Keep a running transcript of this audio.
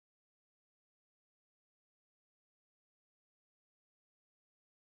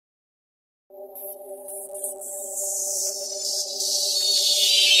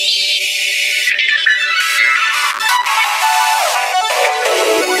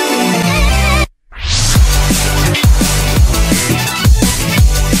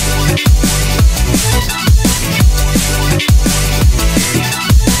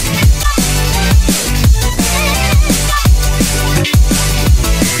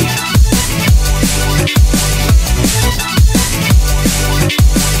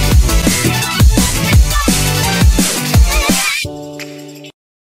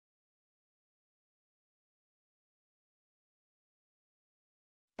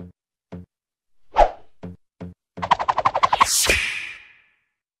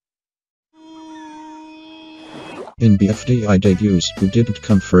In BFDI debuts, who didn't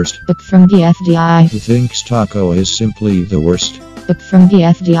come first? Book from BFDI. Who thinks Taco is simply the worst? Book from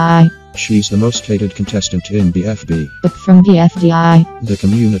BFDI. She's the most hated contestant in BFB. Book from BFDI. The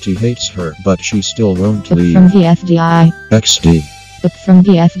community hates her, but she still won't Book leave. from BFDI. XD. Book from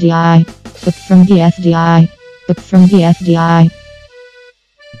BFDI. Book from BFDI. Book from BFDI.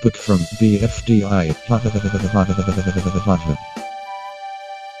 Book from BFDI.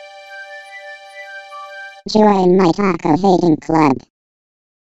 Join my taco hating club.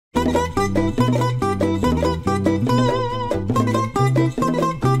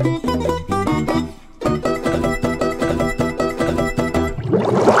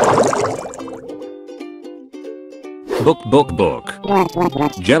 Book.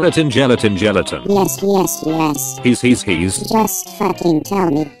 What? Gelatin. Yes. He's. Just fucking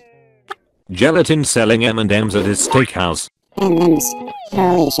tell me. Gelatin selling M&ms at his steakhouse. M&ms.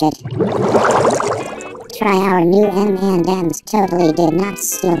 Holy shit. Try our new M&ms. Totally did not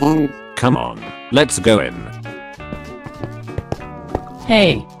steal them. Come on, let's go in.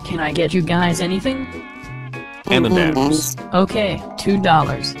 Hey, can I get you guys anything? M&ms. Okay, $2.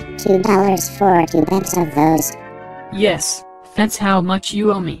 $2 for 2 bags of those. Yes, that's how much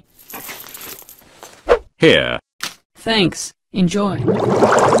you owe me. Here. Thanks, enjoy.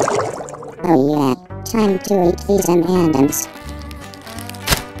 Oh yeah, time to eat these M&ms.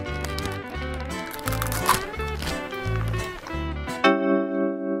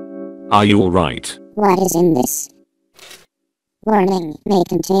 Are you alright? What is in this? Warning, may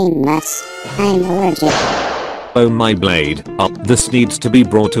contain nuts. I'm allergic. Oh my blade, this needs to be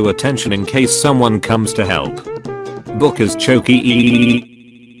brought to attention in case someone comes to help. Book is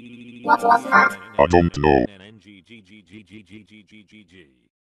choky. What was that? I don't know.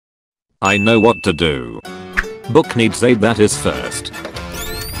 I know what to do. Book needs aid, that is first.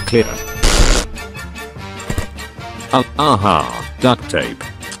 Clear. Aha, duct tape.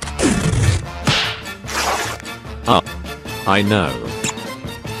 I know.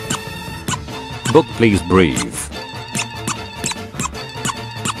 Book, please breathe.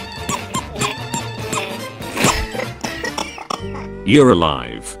 You're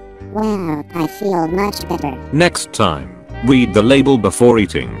alive. Wow, I feel much better. Next time, read the label before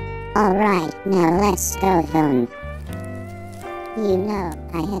eating. Alright, now let's go home. You know,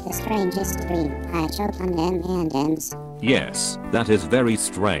 I had the strangest dream. I choked on M&Ms. Yes, that is very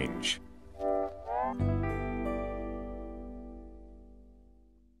strange.